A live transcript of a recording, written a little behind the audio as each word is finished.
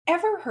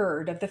Ever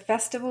heard of the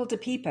Festival de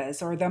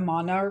Pipas or the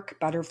monarch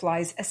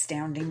butterfly's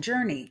astounding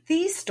journey?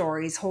 These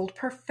stories hold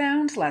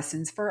profound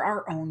lessons for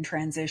our own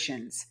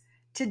transitions.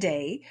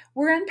 Today,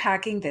 we're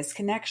unpacking this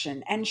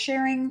connection and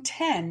sharing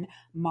 10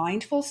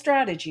 mindful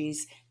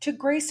strategies to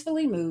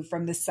gracefully move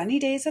from the sunny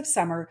days of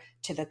summer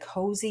to the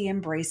cozy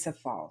embrace of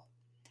fall.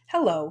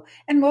 Hello,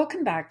 and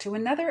welcome back to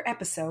another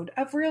episode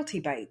of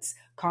Realty Bites,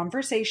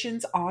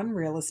 conversations on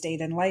real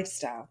estate and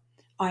lifestyle.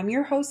 I'm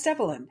your host,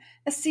 Evelyn,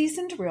 a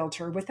seasoned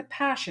realtor with a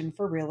passion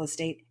for real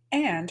estate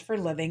and for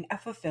living a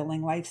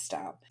fulfilling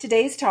lifestyle.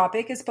 Today's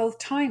topic is both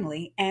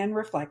timely and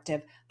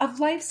reflective of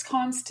life's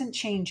constant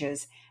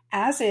changes,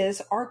 as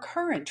is our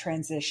current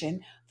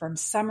transition from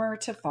summer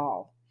to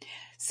fall.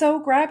 So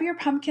grab your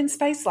pumpkin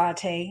spice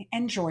latte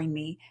and join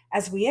me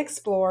as we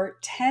explore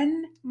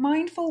 10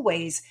 mindful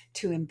ways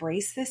to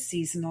embrace this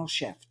seasonal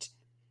shift.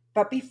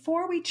 But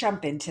before we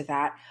jump into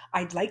that,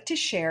 I'd like to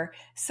share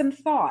some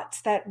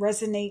thoughts that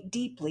resonate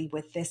deeply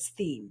with this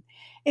theme.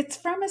 It's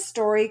from a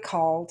story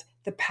called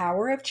The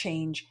Power of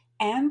Change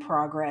and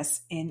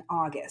Progress in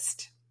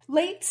August.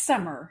 Late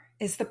summer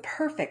is the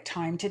perfect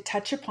time to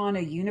touch upon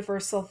a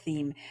universal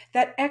theme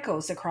that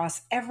echoes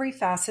across every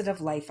facet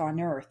of life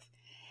on Earth: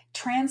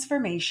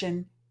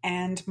 transformation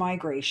and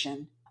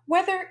migration.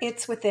 Whether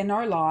it's within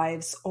our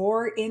lives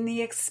or in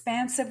the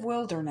expansive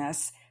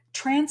wilderness,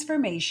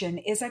 transformation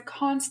is a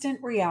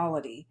constant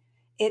reality.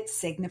 It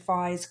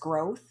signifies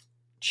growth,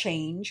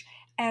 change,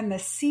 and the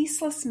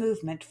ceaseless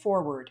movement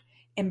forward,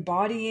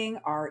 embodying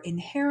our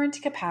inherent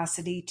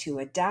capacity to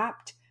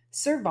adapt,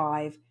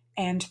 survive,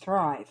 and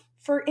thrive.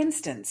 For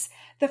instance,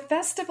 the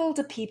Festival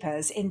de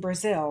Pipas in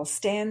Brazil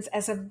stands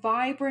as a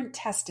vibrant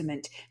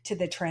testament to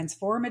the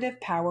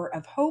transformative power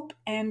of hope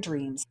and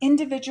dreams.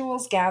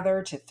 Individuals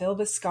gather to fill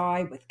the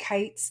sky with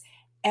kites,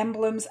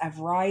 emblems of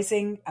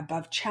rising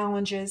above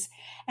challenges,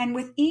 and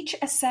with each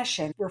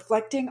accession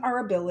reflecting our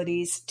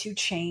abilities to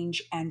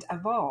change and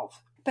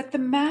evolve. But the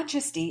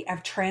majesty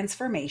of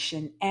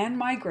transformation and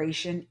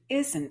migration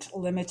isn't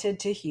limited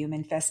to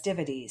human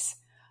festivities.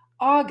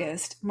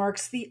 August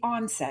marks the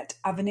onset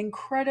of an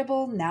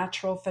incredible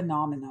natural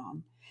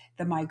phenomenon,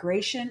 the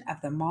migration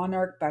of the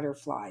monarch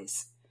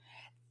butterflies.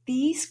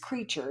 These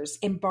creatures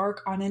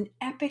embark on an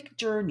epic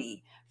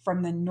journey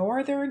from the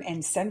northern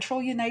and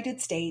central United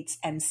States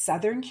and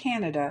southern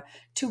Canada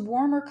to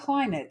warmer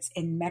climates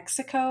in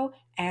Mexico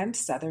and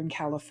southern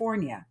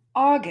California.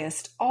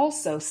 August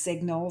also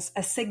signals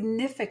a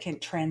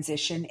significant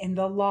transition in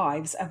the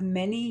lives of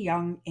many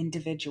young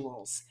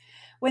individuals.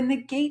 When the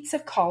gates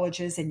of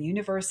colleges and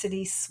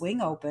universities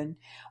swing open,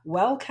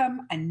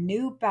 welcome a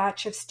new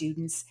batch of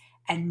students,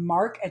 and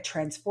mark a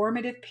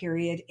transformative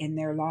period in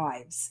their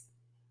lives.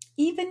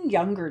 Even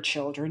younger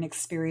children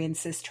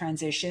experience this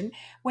transition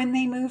when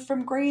they move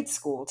from grade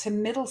school to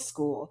middle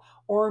school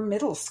or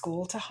middle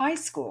school to high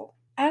school.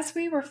 As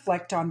we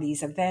reflect on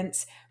these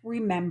events,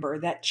 remember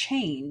that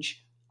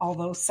change,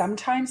 although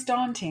sometimes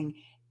daunting,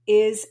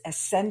 is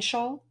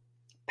essential,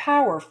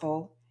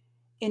 powerful,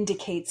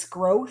 indicates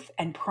growth,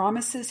 and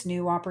promises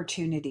new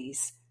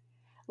opportunities.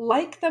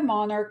 Like the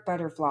monarch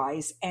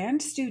butterflies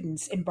and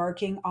students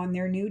embarking on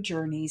their new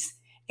journeys,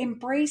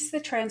 embrace the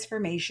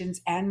transformations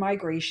and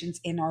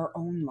migrations in our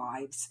own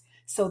lives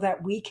so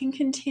that we can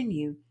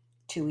continue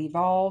to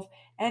evolve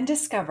and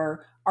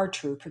discover our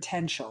true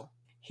potential.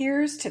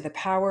 Here's to the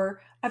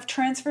power of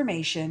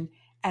transformation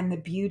and the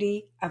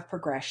beauty of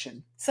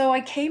progression. So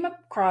I came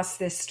across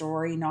this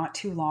story not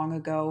too long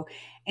ago,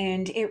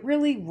 and it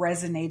really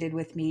resonated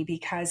with me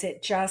because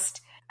it just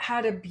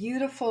had a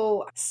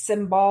beautiful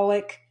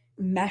symbolic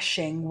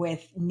meshing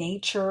with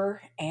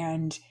nature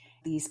and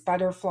these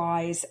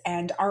butterflies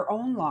and our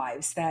own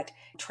lives that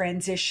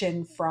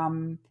transition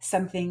from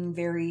something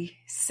very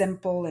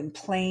simple and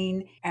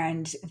plain,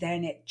 and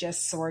then it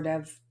just sort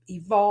of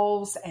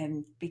evolves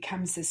and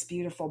becomes this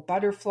beautiful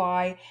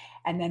butterfly,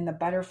 and then the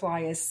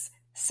butterfly is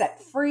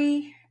set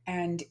free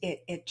and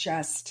it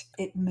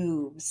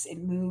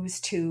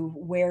moves to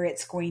where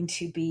it's going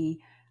to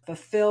be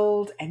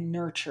fulfilled and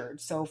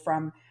nurtured. So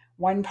from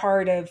one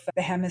part of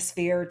the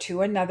hemisphere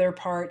to another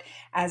part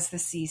as the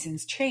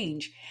seasons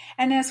change.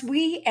 And as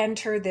we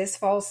enter this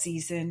fall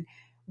season,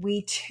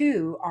 we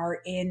too are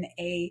in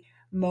a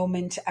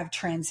moment of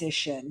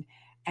transition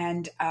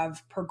and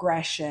of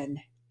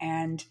progression,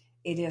 and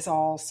it is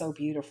all so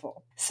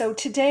beautiful. So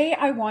today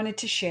I wanted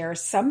to share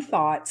some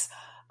thoughts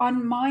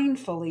on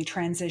mindfully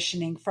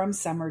transitioning from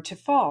summer to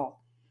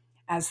fall.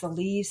 As the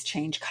leaves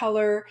change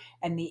color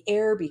and the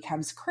air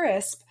becomes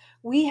crisp,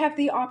 we have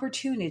the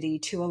opportunity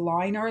to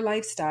align our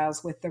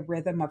lifestyles with the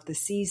rhythm of the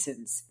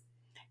seasons.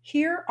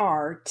 Here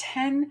are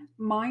 10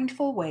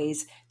 mindful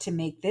ways to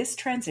make this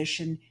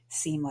transition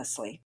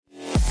seamlessly.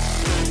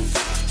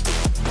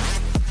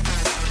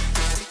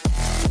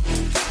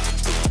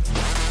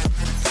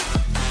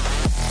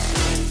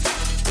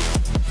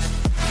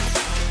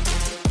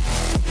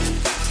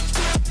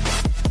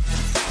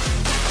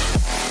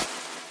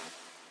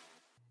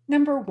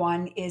 Number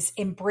 1 is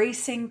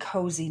embracing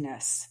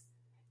coziness.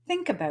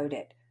 Think about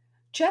it.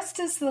 Just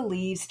as the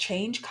leaves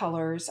change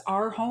colors,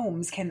 our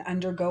homes can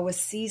undergo a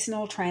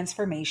seasonal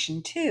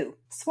transformation too.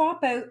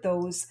 Swap out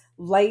those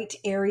light,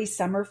 airy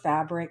summer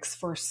fabrics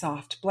for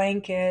soft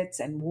blankets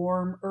and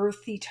warm,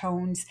 earthy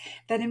tones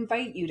that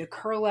invite you to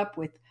curl up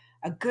with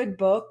a good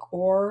book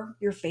or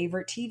your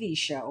favorite TV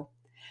show.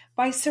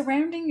 By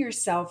surrounding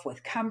yourself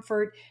with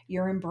comfort,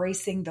 you're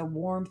embracing the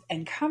warmth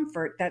and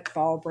comfort that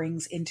fall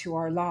brings into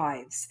our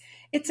lives.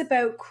 It's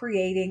about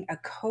creating a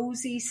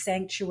cozy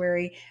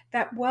sanctuary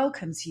that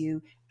welcomes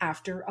you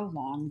after a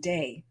long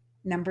day.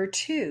 Number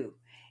two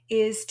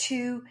is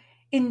to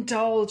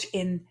indulge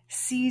in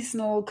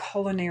seasonal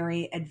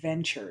culinary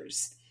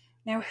adventures.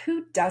 Now,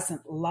 who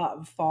doesn't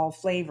love fall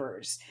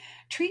flavors?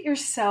 Treat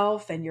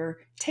yourself and your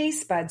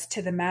taste buds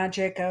to the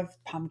magic of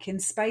pumpkin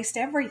spiced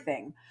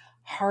everything,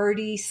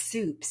 hearty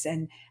soups,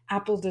 and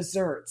apple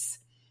desserts.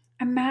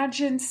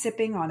 Imagine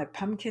sipping on a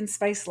pumpkin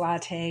spice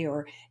latte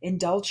or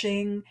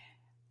indulging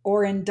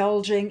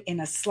in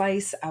a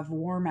slice of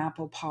warm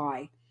apple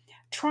pie.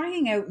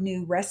 Trying out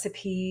new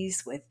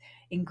recipes with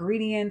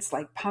ingredients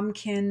like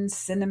pumpkin,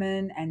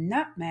 cinnamon, and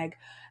nutmeg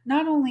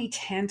not only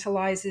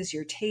tantalizes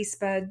your taste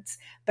buds,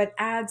 but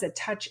adds a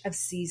touch of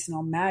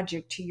seasonal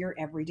magic to your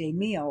everyday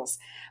meals.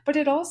 But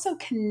it also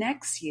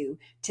connects you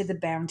to the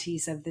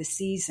bounties of the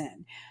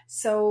season.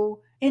 So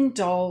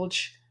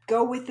indulge,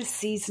 go with the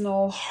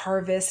seasonal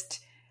harvest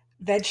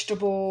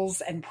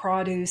vegetables and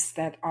produce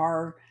that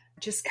are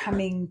just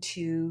coming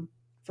to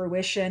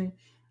fruition,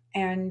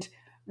 and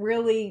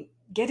really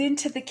get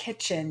into the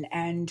kitchen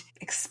and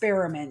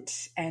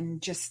experiment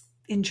and just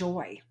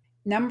enjoy.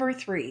 Number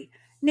three,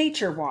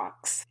 nature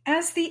walks.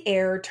 As the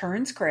air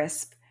turns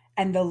crisp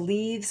and the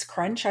leaves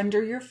crunch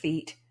under your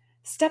feet,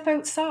 step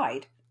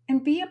outside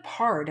and be a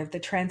part of the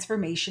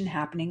transformation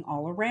happening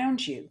all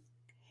around you.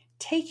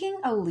 Taking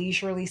a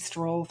leisurely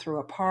stroll through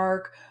a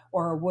park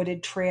or a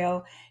wooded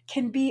trail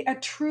can be a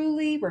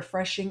truly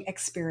refreshing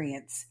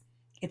experience.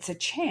 It's a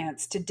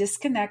chance to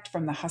disconnect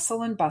from the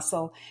hustle and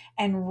bustle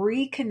and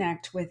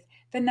reconnect with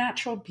the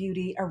natural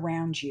beauty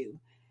around you.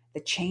 The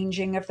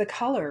changing of the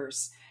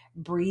colors,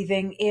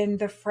 breathing in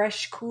the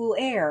fresh, cool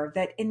air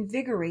that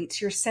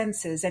invigorates your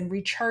senses and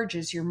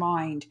recharges your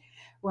mind,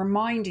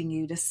 reminding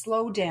you to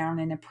slow down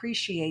and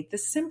appreciate the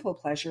simple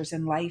pleasures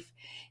in life,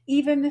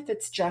 even if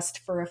it's just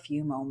for a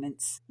few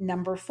moments.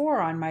 Number four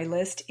on my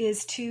list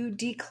is to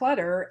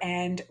declutter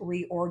and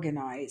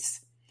reorganize.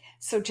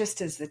 So, just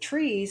as the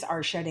trees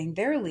are shedding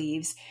their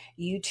leaves,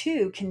 you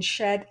too can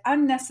shed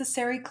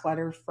unnecessary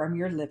clutter from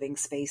your living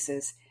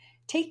spaces.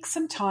 Take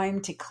some time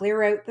to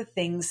clear out the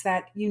things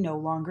that you no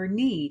longer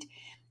need.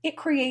 It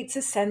creates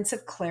a sense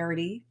of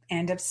clarity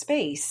and of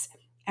space,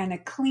 and a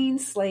clean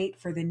slate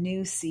for the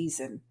new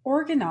season.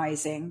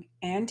 Organizing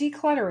and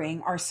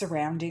decluttering our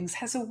surroundings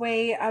has a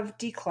way of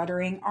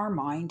decluttering our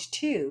mind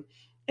too.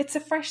 It's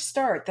a fresh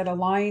start that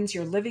aligns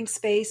your living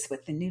space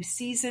with the new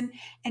season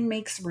and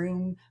makes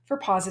room for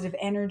positive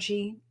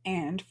energy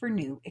and for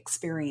new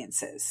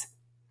experiences.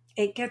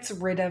 It gets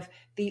rid of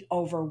the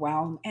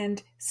overwhelm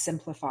and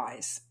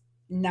simplifies.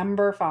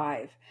 Number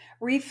five,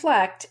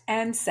 reflect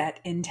and set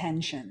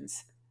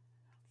intentions.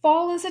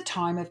 Fall is a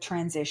time of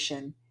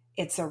transition.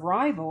 Its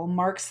arrival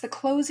marks the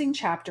closing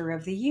chapter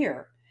of the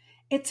year.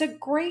 It's a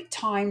great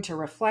time to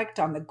reflect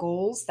on the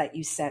goals that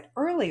you set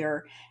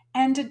earlier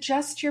and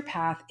adjust your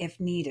path if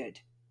needed.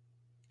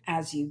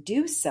 As you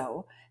do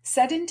so,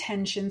 set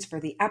intentions for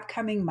the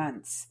upcoming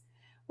months.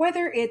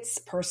 Whether it's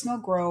personal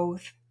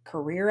growth,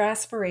 career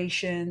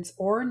aspirations,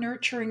 or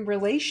nurturing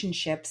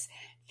relationships,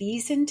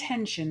 these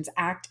intentions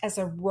act as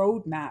a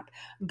roadmap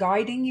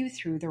guiding you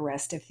through the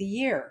rest of the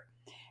year.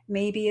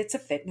 Maybe it's a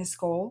fitness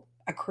goal,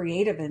 a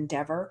creative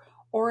endeavor,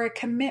 or a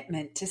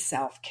commitment to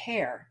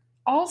self-care.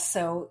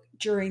 Also,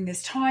 during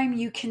this time,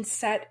 you can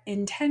set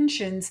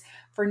intentions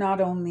for not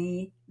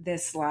only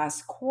this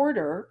last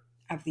quarter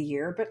of the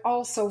year, but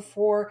also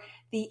for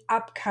the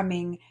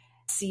upcoming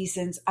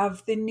seasons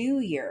of the new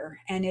year.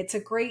 And it's a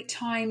great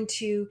time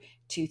to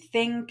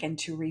think and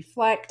to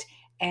reflect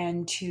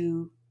and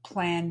to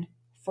plan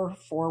for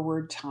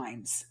forward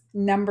times.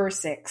 Number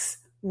six,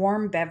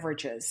 warm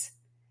beverages.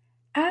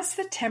 As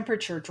the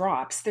temperature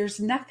drops, there's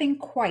nothing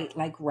quite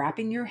like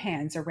wrapping your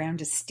hands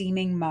around a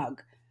steaming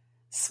mug.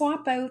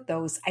 Swap out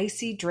those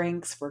icy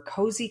drinks for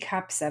cozy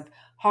cups of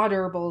hot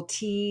herbal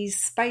teas,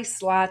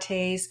 spiced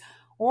lattes,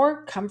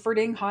 or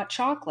comforting hot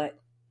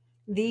chocolate.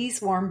 These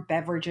warm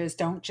beverages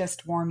don't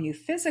just warm you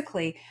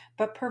physically,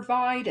 but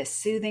provide a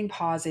soothing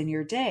pause in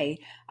your day,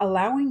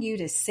 allowing you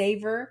to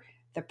savor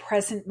the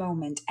present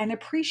moment and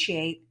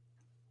appreciate,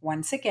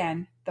 once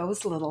again,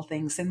 those little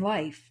things in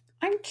life.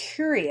 I'm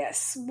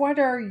curious, what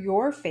are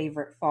your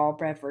favorite fall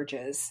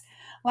beverages?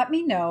 Let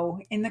me know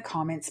in the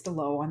comments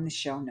below on the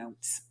show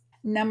notes.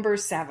 Number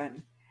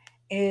seven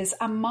is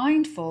a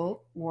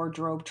mindful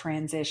wardrobe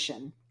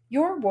transition.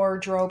 Your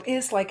wardrobe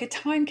is like a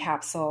time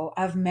capsule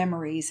of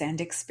memories and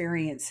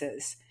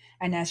experiences.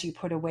 And as you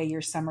put away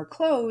your summer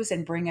clothes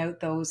and bring out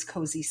those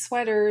cozy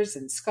sweaters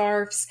and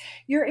scarves,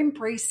 you're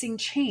embracing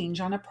change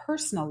on a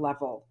personal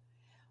level.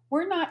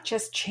 We're not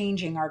just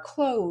changing our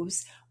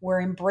clothes, we're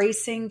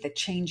embracing the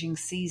changing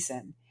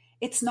season.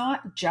 It's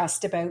not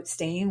just about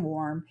staying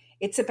warm,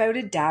 it's about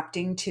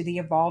adapting to the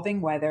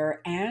evolving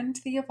weather and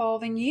the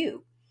evolving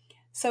you.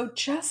 So,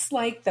 just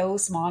like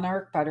those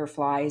monarch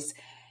butterflies,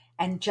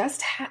 and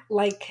just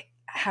like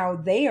how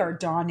they are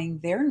donning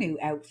their new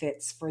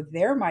outfits for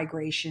their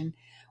migration,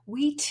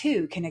 we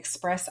too can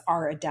express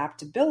our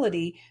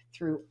adaptability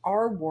through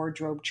our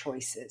wardrobe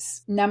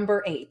choices.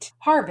 Number 8,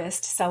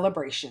 harvest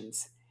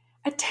celebrations.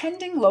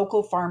 Attending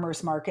local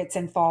farmers markets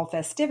and fall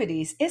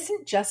festivities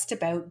isn't just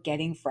about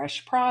getting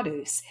fresh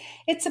produce,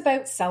 it's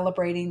about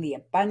celebrating the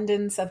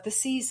abundance of the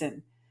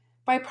season.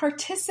 By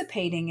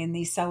participating in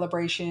these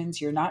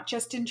celebrations, you're not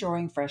just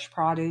enjoying fresh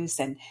produce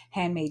and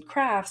handmade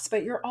crafts,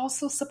 but you're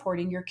also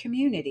supporting your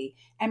community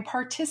and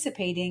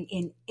participating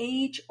in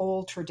age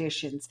old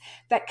traditions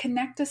that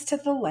connect us to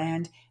the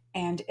land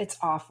and its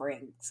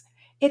offerings.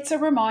 It's a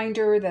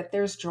reminder that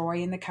there's joy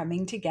in the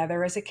coming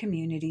together as a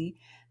community,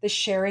 the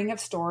sharing of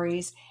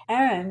stories,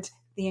 and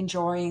the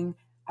enjoying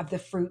of the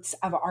fruits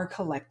of our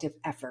collective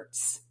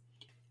efforts.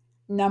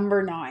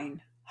 Number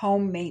 9,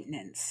 home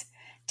maintenance.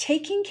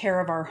 Taking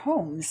care of our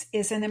homes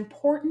is an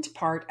important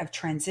part of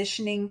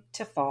transitioning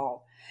to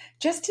fall.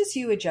 Just as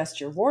you adjust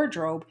your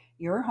wardrobe,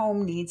 your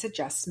home needs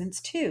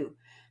adjustments too.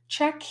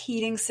 Check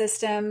heating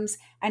systems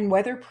and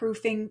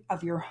weatherproofing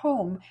of your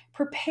home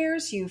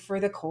prepares you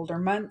for the colder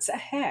months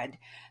ahead.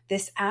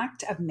 This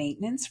act of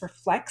maintenance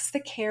reflects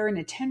the care and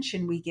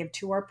attention we give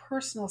to our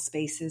personal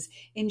spaces,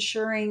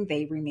 ensuring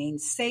they remain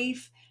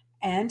safe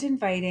and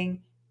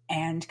inviting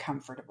and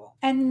comfortable.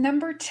 And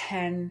number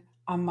 10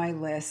 on my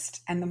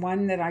list, and the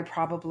one that I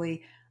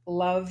probably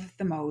love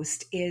the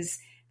most, is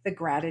the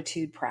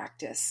gratitude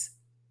practice.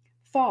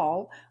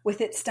 Fall, with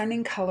its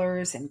stunning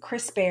colors and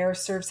crisp air,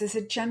 serves as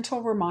a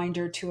gentle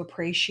reminder to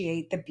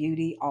appreciate the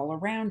beauty all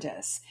around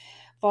us.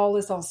 Fall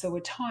is also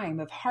a time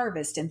of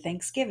harvest and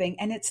Thanksgiving,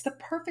 and it's the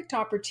perfect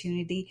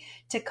opportunity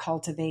to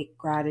cultivate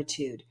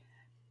gratitude.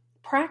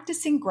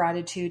 Practicing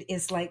gratitude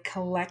is like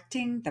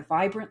collecting the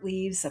vibrant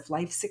leaves of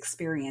life's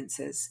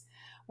experiences.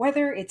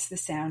 Whether it's the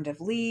sound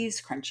of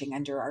leaves crunching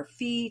under our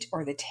feet,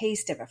 or the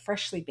taste of a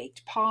freshly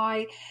baked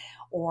pie,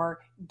 or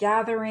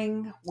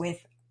gathering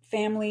with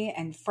family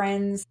and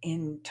friends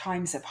in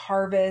times of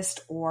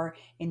harvest or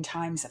in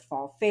times of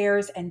fall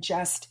fairs, and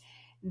just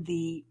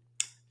the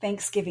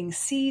Thanksgiving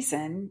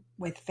season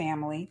with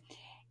family,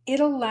 it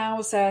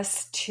allows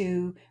us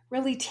to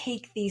really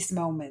take these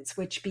moments,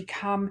 which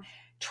become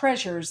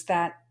treasures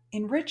that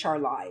enrich our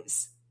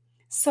lives.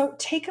 So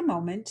take a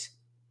moment,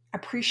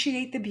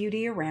 appreciate the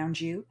beauty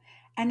around you,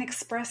 and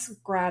express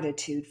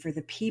gratitude for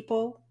the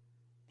people,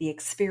 the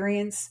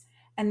experience,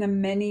 and the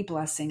many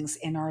blessings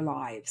in our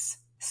lives.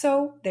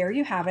 So there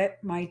you have it,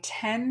 my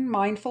 10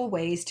 mindful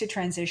ways to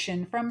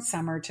transition from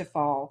summer to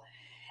fall.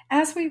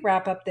 As we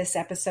wrap up this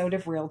episode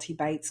of Realty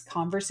Bites,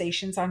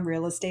 Conversations on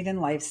Real Estate and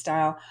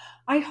Lifestyle,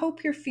 I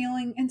hope you're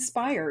feeling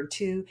inspired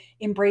to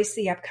embrace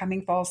the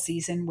upcoming fall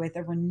season with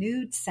a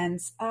renewed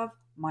sense of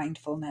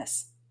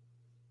mindfulness.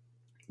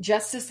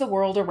 Just as the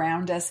world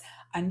around us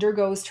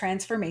undergoes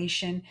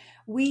transformation,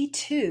 we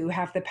too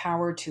have the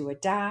power to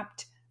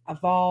adapt,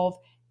 evolve,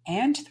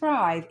 and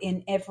thrive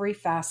in every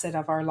facet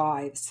of our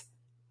lives.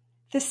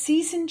 The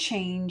season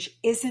change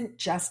isn't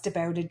just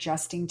about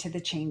adjusting to the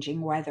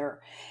changing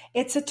weather.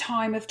 It's a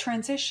time of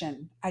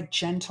transition, a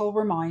gentle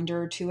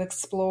reminder to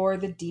explore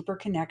the deeper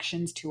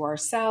connections to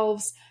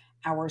ourselves,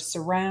 our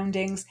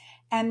surroundings,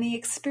 and the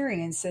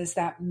experiences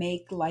that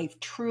make life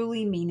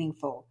truly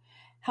meaningful,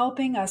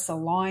 helping us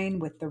align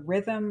with the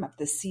rhythm of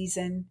the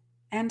season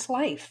and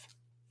life.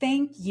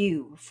 Thank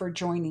you for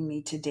joining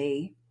me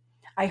today.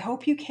 I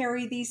hope you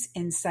carry these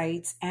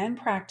insights and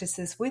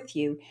practices with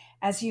you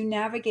as you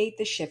navigate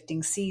the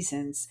shifting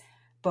seasons,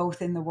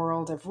 both in the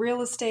world of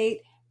real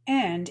estate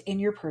and in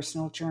your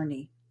personal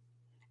journey.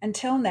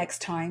 Until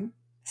next time,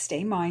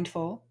 stay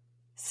mindful,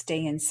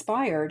 stay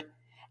inspired,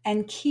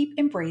 and keep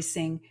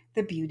embracing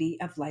the beauty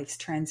of life's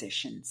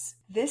transitions.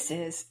 This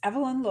is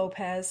Evelyn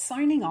Lopez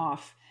signing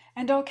off,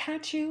 and I'll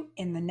catch you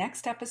in the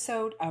next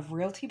episode of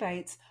Realty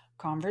Bites,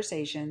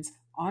 Conversations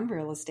on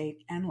Real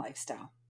Estate and Lifestyle.